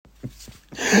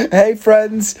Hey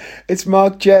friends, it's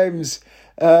Mark James.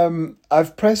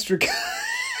 I've pressed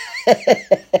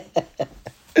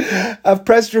I've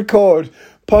pressed record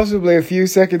possibly a few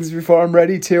seconds before I'm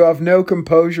ready to. I've no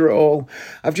composure at all.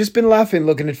 I've just been laughing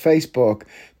looking at Facebook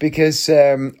because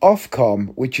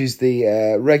Ofcom, which is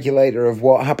the regulator of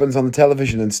what happens on the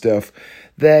television and stuff,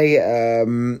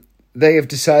 they have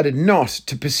decided not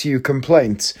to pursue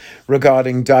complaints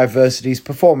regarding Diversity's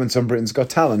performance on Britain's Got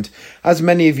Talent. As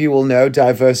many of you will know,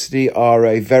 Diversity are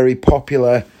a very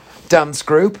popular dance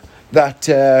group that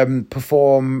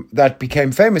that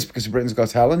became famous because of Britain's Got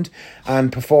Talent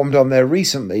and performed on there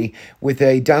recently with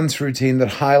a dance routine that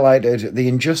highlighted the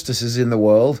injustices in the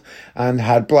world and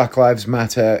had Black Lives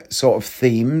Matter sort of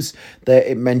themes. That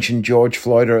it mentioned George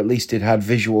Floyd, or at least it had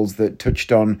visuals that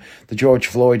touched on the George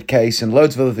Floyd case and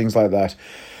loads of other things like that.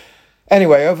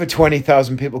 Anyway, over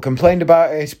 20,000 people complained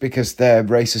about it because they're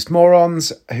racist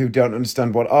morons who don't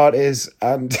understand what art is,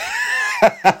 and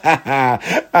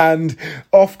and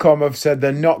Ofcom have said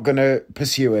they're not going to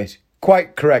pursue it,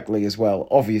 quite correctly as well,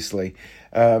 obviously.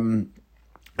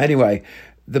 Anyway,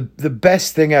 the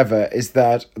best thing ever is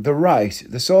that the right,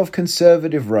 the sort of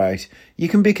conservative right, you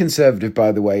can be conservative,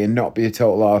 by the way, and not be a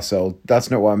total arsehole.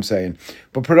 That's not what I'm saying.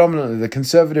 But predominantly the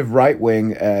conservative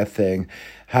right-wing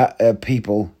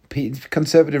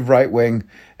conservative right-wing,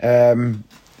 I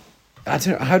don't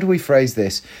know, how do we phrase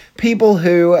this? People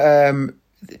who...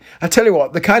 I tell you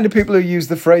what, the kind of people who use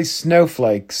the phrase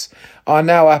snowflakes are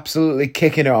now absolutely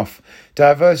kicking off.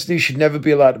 Diversity should never be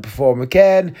allowed to perform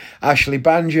again. Ashley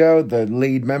Banjo, the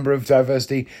lead member of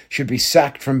Diversity, should be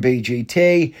sacked from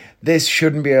BGT. This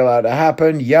shouldn't be allowed to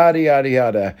happen. Yada, yada,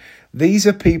 yada. These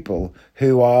are people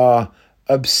who are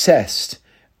obsessed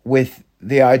with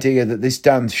the idea that this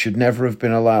dance should never have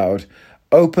been allowed,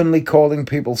 openly calling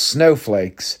people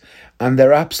snowflakes, and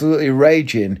they're absolutely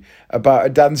raging about a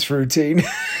dance routine.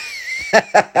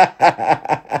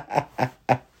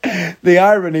 The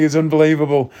irony is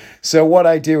unbelievable. So what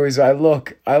I do is I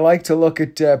like to look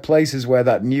at places where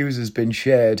that news has been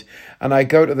shared, and I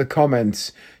go to the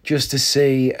comments just to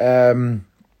see a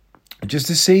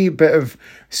bit of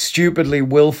stupidly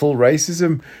willful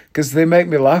racism, because they make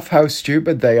me laugh how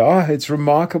stupid they are. It's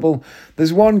remarkable.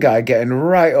 There's one guy getting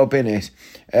right up in it,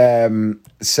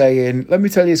 saying, let me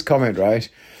tell you his comment, right?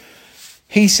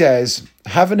 He says,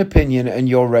 have an opinion and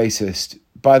you're racist.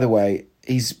 By the way,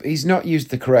 he's not used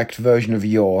the correct version of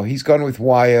your. He's gone with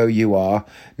Y-O-U-R,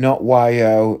 not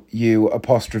Y-O-U''re.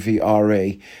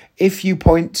 If you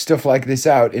point stuff like this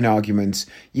out in arguments,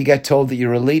 you get told that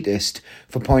you're elitist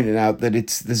for pointing out that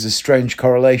there's a strange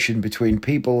correlation between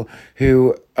people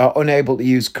who are unable to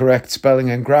use correct spelling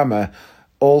and grammar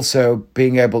also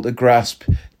being able to grasp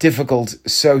difficult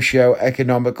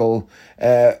socio-economical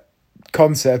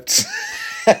concepts.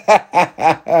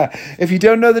 If you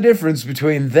don't know the difference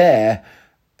between they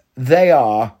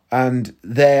are, and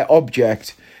their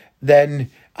object, then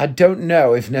I don't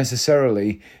know if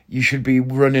necessarily you should be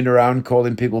running around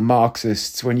calling people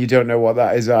Marxists when you don't know what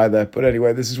that is either. But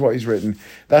anyway, this is what he's written.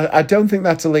 I don't think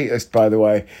that's elitist, by the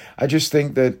way. I just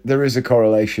think that there is a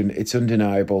correlation. It's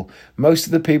undeniable. Most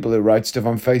of the people who write stuff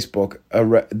on Facebook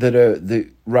that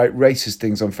write racist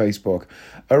things on Facebook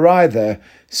are either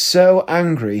so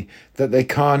angry that they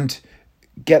can't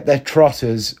get their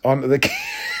trotters onto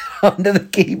the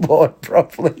keyboard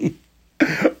properly,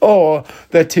 or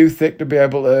they're too thick to be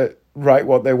able to write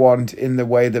what they want in the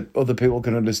way that other people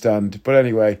can understand. But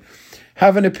anyway,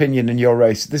 have an opinion and you're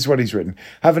racist. This is what he's written.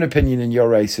 Have an opinion and you're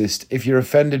racist. If you're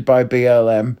offended by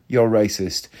BLM, you're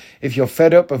racist. If you're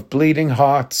fed up of bleeding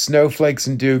hearts, snowflakes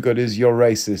and do-gooders, you're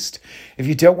racist. If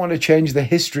you don't want to change the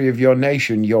history of your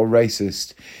nation, you're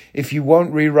racist. If you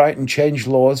won't rewrite and change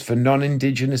laws for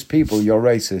non-Indigenous people, you're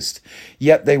racist.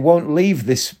 Yet they won't leave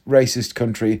this racist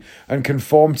country and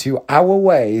conform to our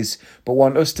ways, but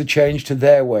want us to change to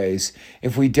their ways.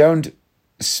 If we don't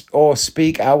or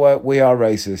speak we are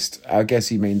racist. I guess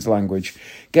he means language.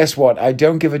 Guess what? I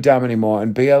don't give a damn anymore,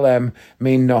 and BLM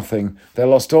mean nothing. They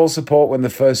lost all support when the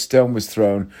first stone was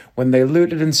thrown, when they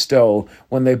looted and stole,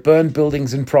 when they burned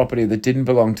buildings and property that didn't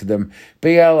belong to them.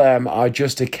 BLM are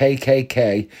just a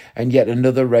KKK and yet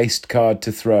another raced card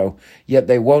to throw. Yet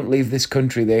they won't leave this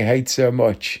country they hate so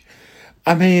much.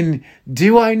 I mean,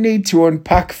 do I need to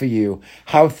unpack for you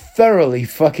how thoroughly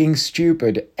fucking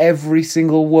stupid every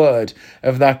single word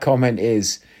of that comment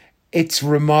is? It's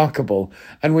remarkable.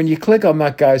 And when you click on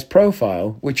that guy's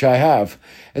profile, which I have,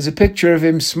 there's a picture of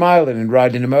him smiling and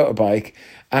riding a motorbike,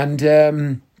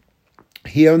 and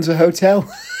he owns a hotel.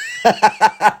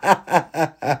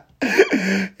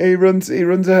 He runs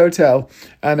a hotel,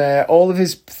 and all of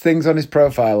his things on his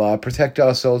profile are protect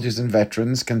our soldiers and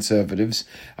veterans, conservatives.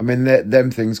 I mean, them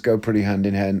things go pretty hand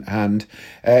in hand.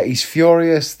 He's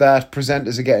furious that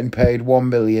presenters are getting paid $1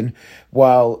 million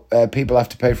while people have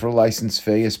to pay for a license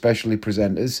fee, especially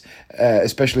presenters,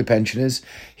 especially pensioners.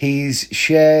 He's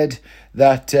shared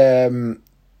that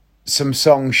some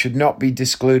songs should not be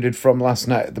discluded from last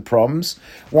night at the proms.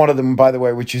 One of them, by the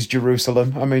way, which is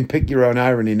Jerusalem. I mean, pick your own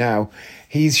irony now.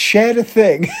 He's shared a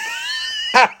thing.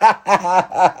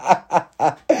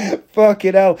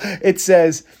 Fucking hell. It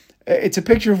says, it's a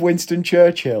picture of Winston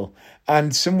Churchill,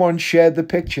 and someone shared the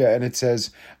picture, and it says,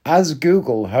 as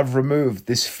Google have removed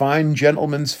this fine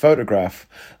gentleman's photograph,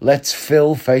 let's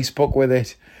fill Facebook with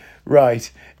it.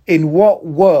 Right. In what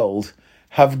world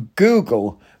have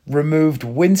Google removed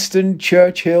Winston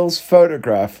Churchill's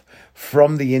photograph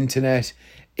from the internet?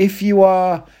 If you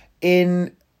are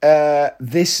in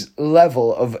this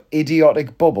level of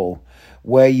idiotic bubble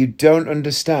where you don't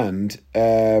understand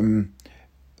how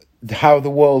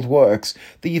the world works,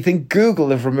 that you think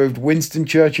Google have removed Winston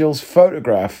Churchill's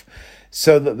photograph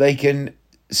so that they can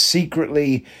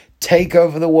secretly take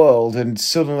over the world and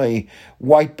suddenly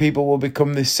white people will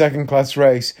become this second-class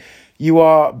race, you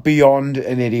are beyond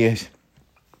an idiot.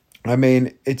 I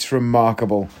mean, it's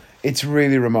remarkable. It's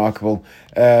really remarkable.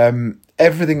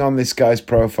 Everything on this guy's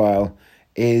profile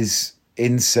is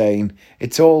insane.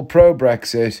 It's all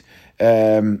pro-Brexit.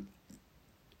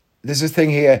 There's a thing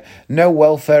here, no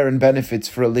welfare and benefits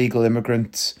for illegal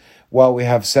immigrants while we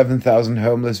have 7,000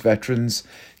 homeless veterans.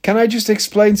 Can I just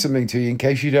explain something to you in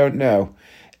case you don't know?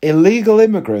 Illegal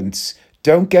immigrants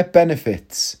don't get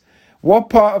benefits.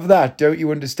 What part of that don't you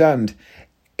understand?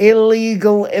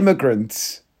 Illegal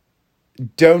immigrants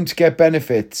don't get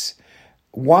benefits.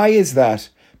 Why is that?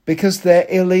 Because they're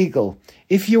illegal.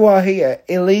 If you are here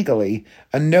illegally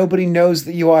and nobody knows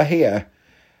that you are here,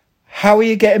 how are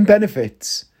you getting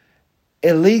benefits?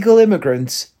 Illegal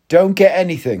immigrants don't get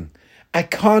anything. I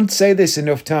can't say this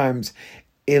enough times.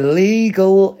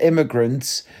 Illegal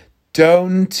immigrants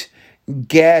don't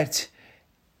get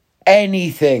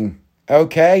anything.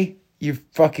 Okay? You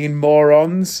fucking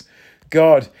morons.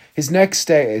 God. His next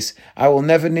status, I will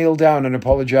never kneel down and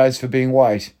apologise for being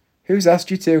white. Who's asked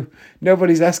you to?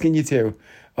 Nobody's asking you to.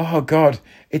 Oh, God.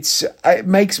 It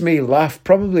makes me laugh.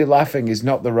 Probably laughing is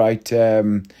not the right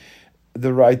thing.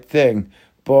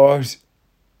 But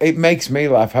it makes me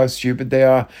laugh how stupid they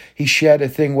are. He shared a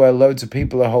thing where loads of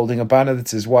people are holding a banner that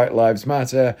says White Lives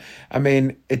Matter. I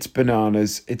mean, it's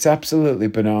bananas. It's absolutely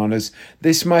bananas.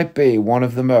 This might be one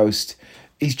of the most...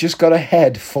 He's just got a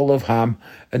head full of ham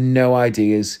and no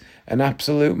ideas. An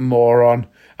absolute moron.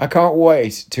 I can't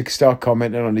wait to start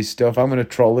commenting on his stuff. I'm going to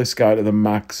troll this guy to the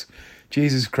max.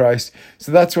 Jesus Christ.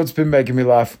 So that's what's been making me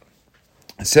laugh.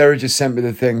 Sarah just sent me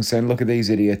the thing saying, look at these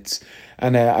idiots.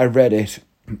 And I read it.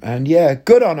 And yeah,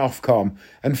 good on Ofcom.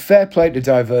 And fair play to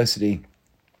diversity.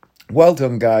 Well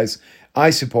done, guys. I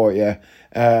support you.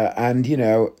 And, you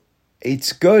know,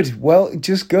 it's good. Well,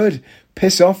 just good.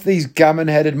 Piss off these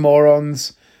gammon-headed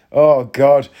morons. Oh,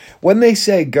 God. When they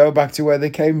say go back to where they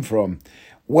came from,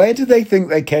 where do they think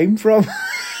they came from?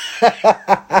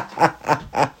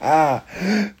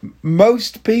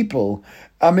 Most people,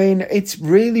 I mean, it's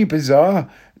really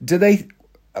bizarre. I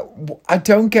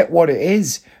don't get what it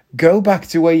is. Go back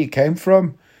to where you came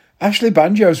from. Ashley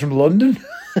Banjo's from London.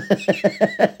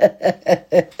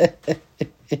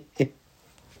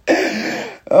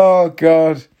 Oh,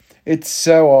 God. It's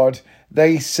so odd.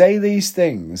 They say these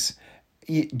things.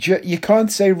 You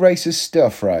can't say racist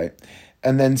stuff, right?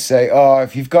 And then say, oh,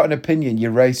 if you've got an opinion,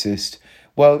 you're racist.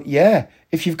 Well, yeah,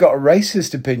 if you've got a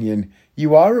racist opinion,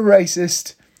 you are a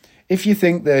racist. If you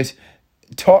think that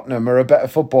Tottenham are a better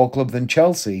football club than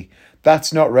Chelsea,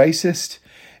 that's not racist.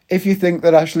 If you think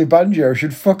that Ashley Banjo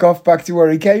should fuck off back to where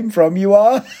he came from, you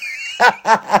are.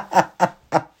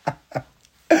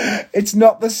 It's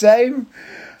not the same.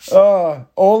 Oh,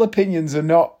 all opinions are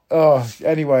not... Oh,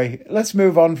 anyway, let's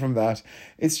move on from that.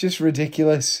 It's just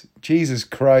ridiculous. Jesus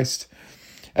Christ.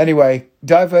 Anyway,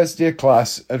 diversity of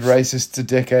class and racists are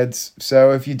dickheads.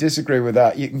 So if you disagree with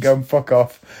that, you can go and fuck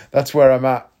off. That's where I'm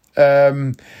at.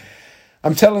 I'm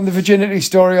telling the virginity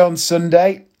story on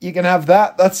Sunday. You can have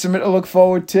that. That's something to look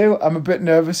forward to. I'm a bit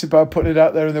nervous about putting it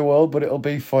out there in the world, but it'll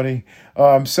be funny.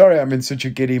 Oh, I'm sorry I'm in such a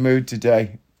giddy mood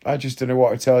today. I just don't know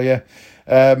what to tell you.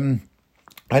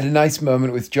 I had a nice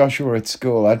moment with Joshua at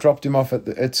school. I dropped him off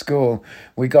at school.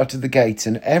 We got to the gates,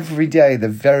 and every day, the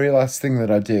very last thing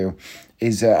that I do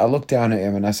is I look down at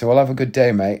him and I say, well, have a good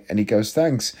day, mate. And he goes,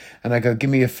 thanks. And I go, give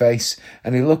me your face.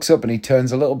 And he looks up and he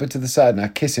turns a little bit to the side, and I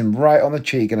kiss him right on the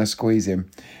cheek and I squeeze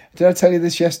him. Did I tell you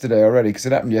this yesterday already? Because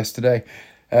it happened yesterday.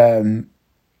 And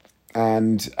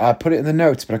I put it in the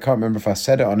notes, but I can't remember if I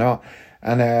said it or not.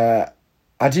 And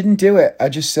I didn't do it. I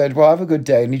just said, well, have a good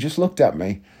day. And he just looked at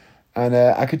me. And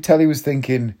I could tell he was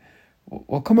thinking,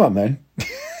 well, come on, then.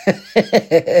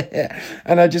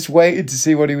 And I just waited to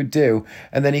see what he would do.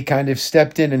 And then he kind of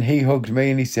stepped in and he hugged me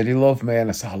and he said he loved me. And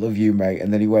I said, I love you, mate.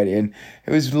 And then he went in.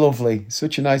 It was lovely.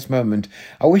 Such a nice moment.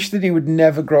 I wish that he would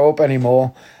never grow up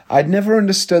anymore. I'd never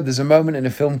understood. There's a moment in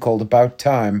a film called About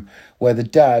Time where the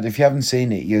dad, if you haven't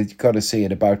seen it, you've got to see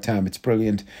it, About Time. It's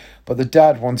brilliant. But the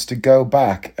dad wants to go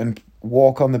back and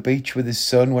walk on the beach with his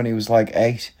son when he was like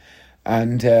 8.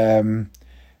 And when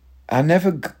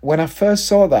I first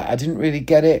saw that, I didn't really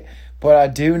get it, but I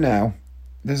do now.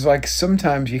 There's like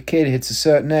sometimes your kid hits a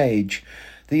certain age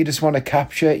that you just want to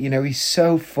capture. You know, he's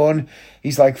so fun.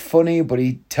 He's like funny, but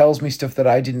he tells me stuff that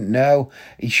I didn't know.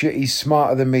 He's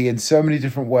smarter than me in so many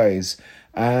different ways.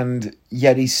 And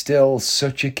yet he's still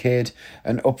such a kid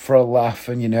and up for a laugh,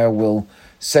 and, you know, will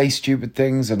say stupid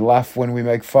things and laugh when we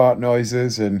make fart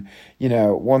noises, and, you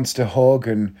know, wants to hug,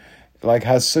 and like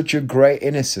has such a great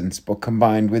innocence, but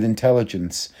combined with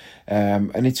intelligence.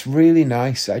 And it's really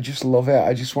nice. I just love it.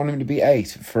 I just want him to be 8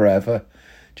 forever.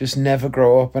 Just never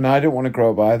grow up. And I don't want to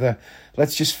grow up either.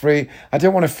 Let's just I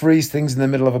don't want to freeze things in the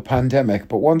middle of a pandemic,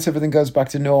 but once everything goes back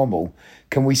to normal,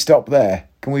 can we stop there?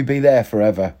 Can we be there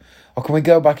forever? Or can we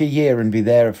go back a year and be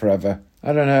there forever?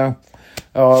 I don't know.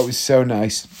 Oh, it was so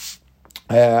nice.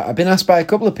 I've been asked by a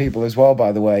couple of people as well,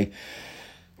 by the way,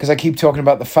 because I keep talking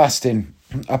about the fasting.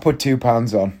 I put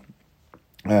 £2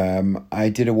 on. I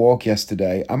did a walk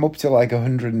yesterday. I'm up to like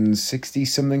 160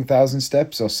 something thousand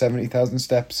steps or 70,000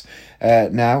 steps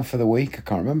now for the week. I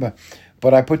can't remember.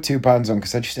 But I put £2 on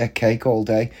because I just ate cake all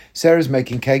day. Sarah's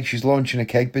making cake. She's launching a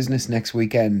cake business next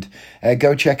weekend.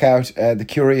 Go check out The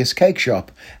Curious Cake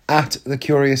Shop at The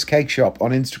Curious Cake Shop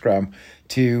on Instagram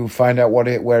to find out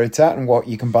where it's at and what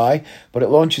you can buy. But it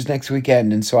launches next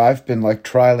weekend, and so I've been like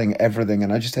trialing everything,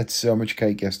 and I just had so much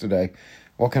cake yesterday.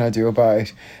 What can I do about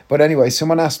it? But anyway,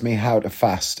 someone asked me how to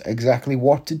fast, exactly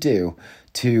what to do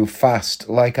to fast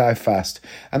like I fast.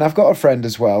 And I've got a friend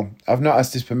as well. I've not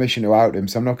asked his permission to out him,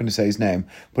 so I'm not going to say his name,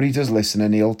 but he does listen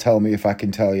and he'll tell me if I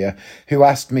can tell you, who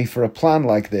asked me for a plan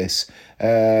like this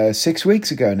 6 weeks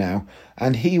ago now.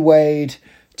 And he weighed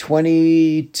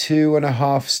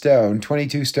 22.5 stone,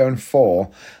 22 stone 4,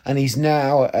 and he's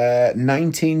now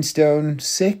 19 stone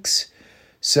 6.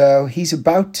 So he's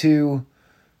about to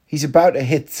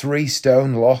hit 3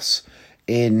 stone loss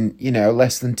in,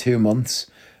 less than 2 months.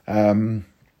 And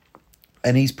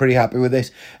he's pretty happy with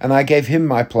it. And I gave him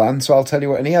my plan, so I'll tell you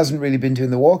what, and he hasn't really been doing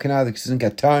the walking either because he doesn't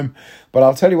get time, but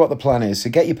I'll tell you what the plan is. So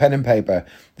get your pen and paper.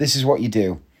 This is what you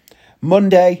do.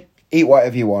 Monday, eat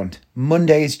whatever you want.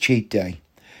 Monday is cheat day.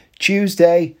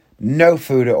 Tuesday, no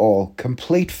food at all.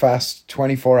 Complete fast,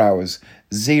 24 hours.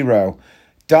 0.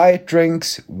 Diet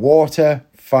drinks, water,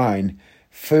 fine.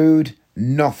 Food,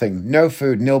 nothing. No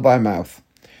food, nil by mouth.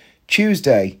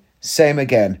 Tuesday, same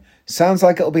again. Sounds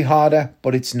like it'll be harder,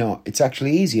 but it's not. It's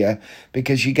actually easier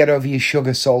because you get over your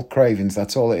sugar, salt cravings.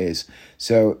 That's all it is.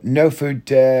 So no food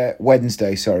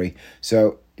Wednesday, sorry.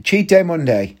 So cheat day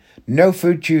Monday, no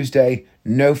food Tuesday,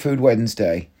 no food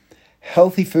Wednesday.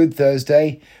 Healthy food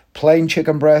Thursday, plain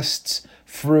chicken breasts,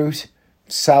 fruit,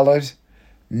 salad.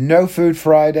 No food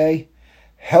Friday,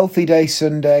 healthy day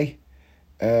Sunday.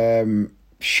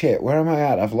 Where am I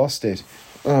at? I've lost it.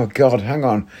 Oh, God, hang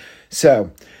on.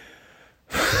 So,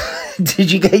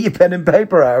 did you get your pen and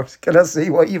paper out? Can I see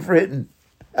what you've written?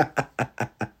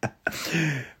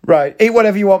 Right, eat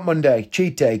whatever you want Monday.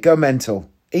 Cheat day, go mental.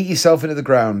 Eat yourself into the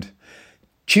ground.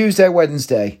 Tuesday,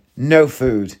 Wednesday, no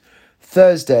food.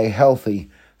 Thursday, healthy.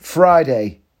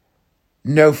 Friday,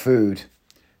 no food.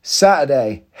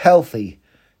 Saturday, healthy.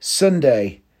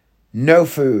 Sunday, no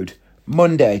food.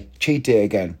 Monday, cheat day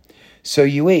again. So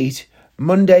you eat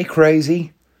Monday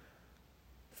crazy,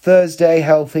 Thursday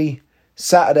healthy,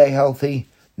 Saturday healthy,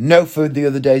 no food the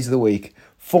other days of the week.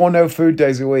 4 no food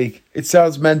days a week. It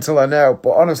sounds mental, I know,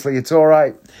 but honestly, it's all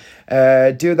right.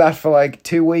 Do that for like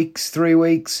 2 weeks, 3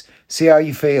 weeks. See how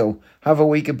you feel. Have a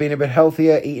week of being a bit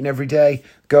healthier, eating every day.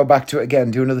 Go back to it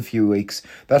again. Do another few weeks.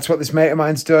 That's what this mate of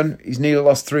mine's done. He's nearly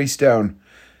lost 3 stone.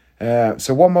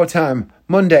 So one more time.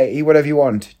 Monday, eat whatever you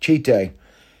want. Cheat day.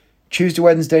 Tuesday,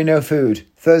 Wednesday, no food.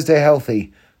 Thursday,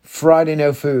 healthy. Friday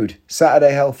no food,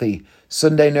 Saturday healthy,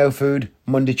 Sunday no food,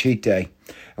 Monday cheat day.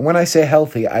 And when I say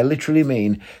healthy, I literally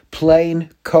mean plain,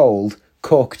 cold,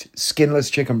 cooked, skinless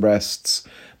chicken breasts,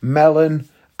 melon,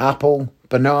 apple,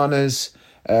 bananas,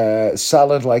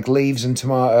 salad like leaves and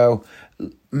tomato,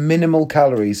 minimal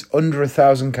calories, under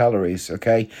 1,000 calories,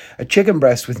 okay? A chicken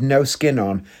breast with no skin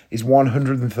on is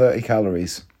 130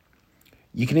 calories.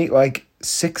 You can eat like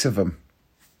 6 of them.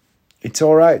 It's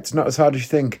all right. It's not as hard as you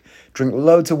think. Drink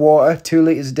loads of water, 2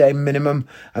 litres a day minimum,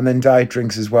 and then diet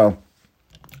drinks as well.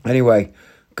 Anyway,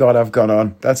 God, I've gone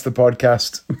on. That's the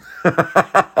podcast.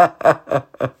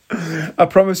 I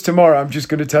promise tomorrow I'm just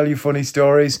going to tell you funny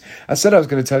stories. I said I was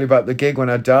going to tell you about the gig when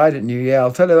I died at New Year.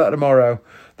 I'll tell you that tomorrow.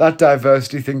 That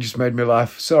diversity thing just made me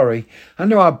laugh. Sorry. I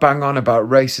know I bang on about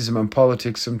racism and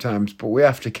politics sometimes, but we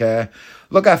have to care.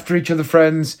 Look after each other,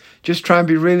 friends. Just try and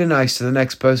be really nice to the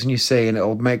next person you see, and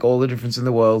it'll make all the difference in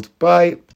the world. Bye.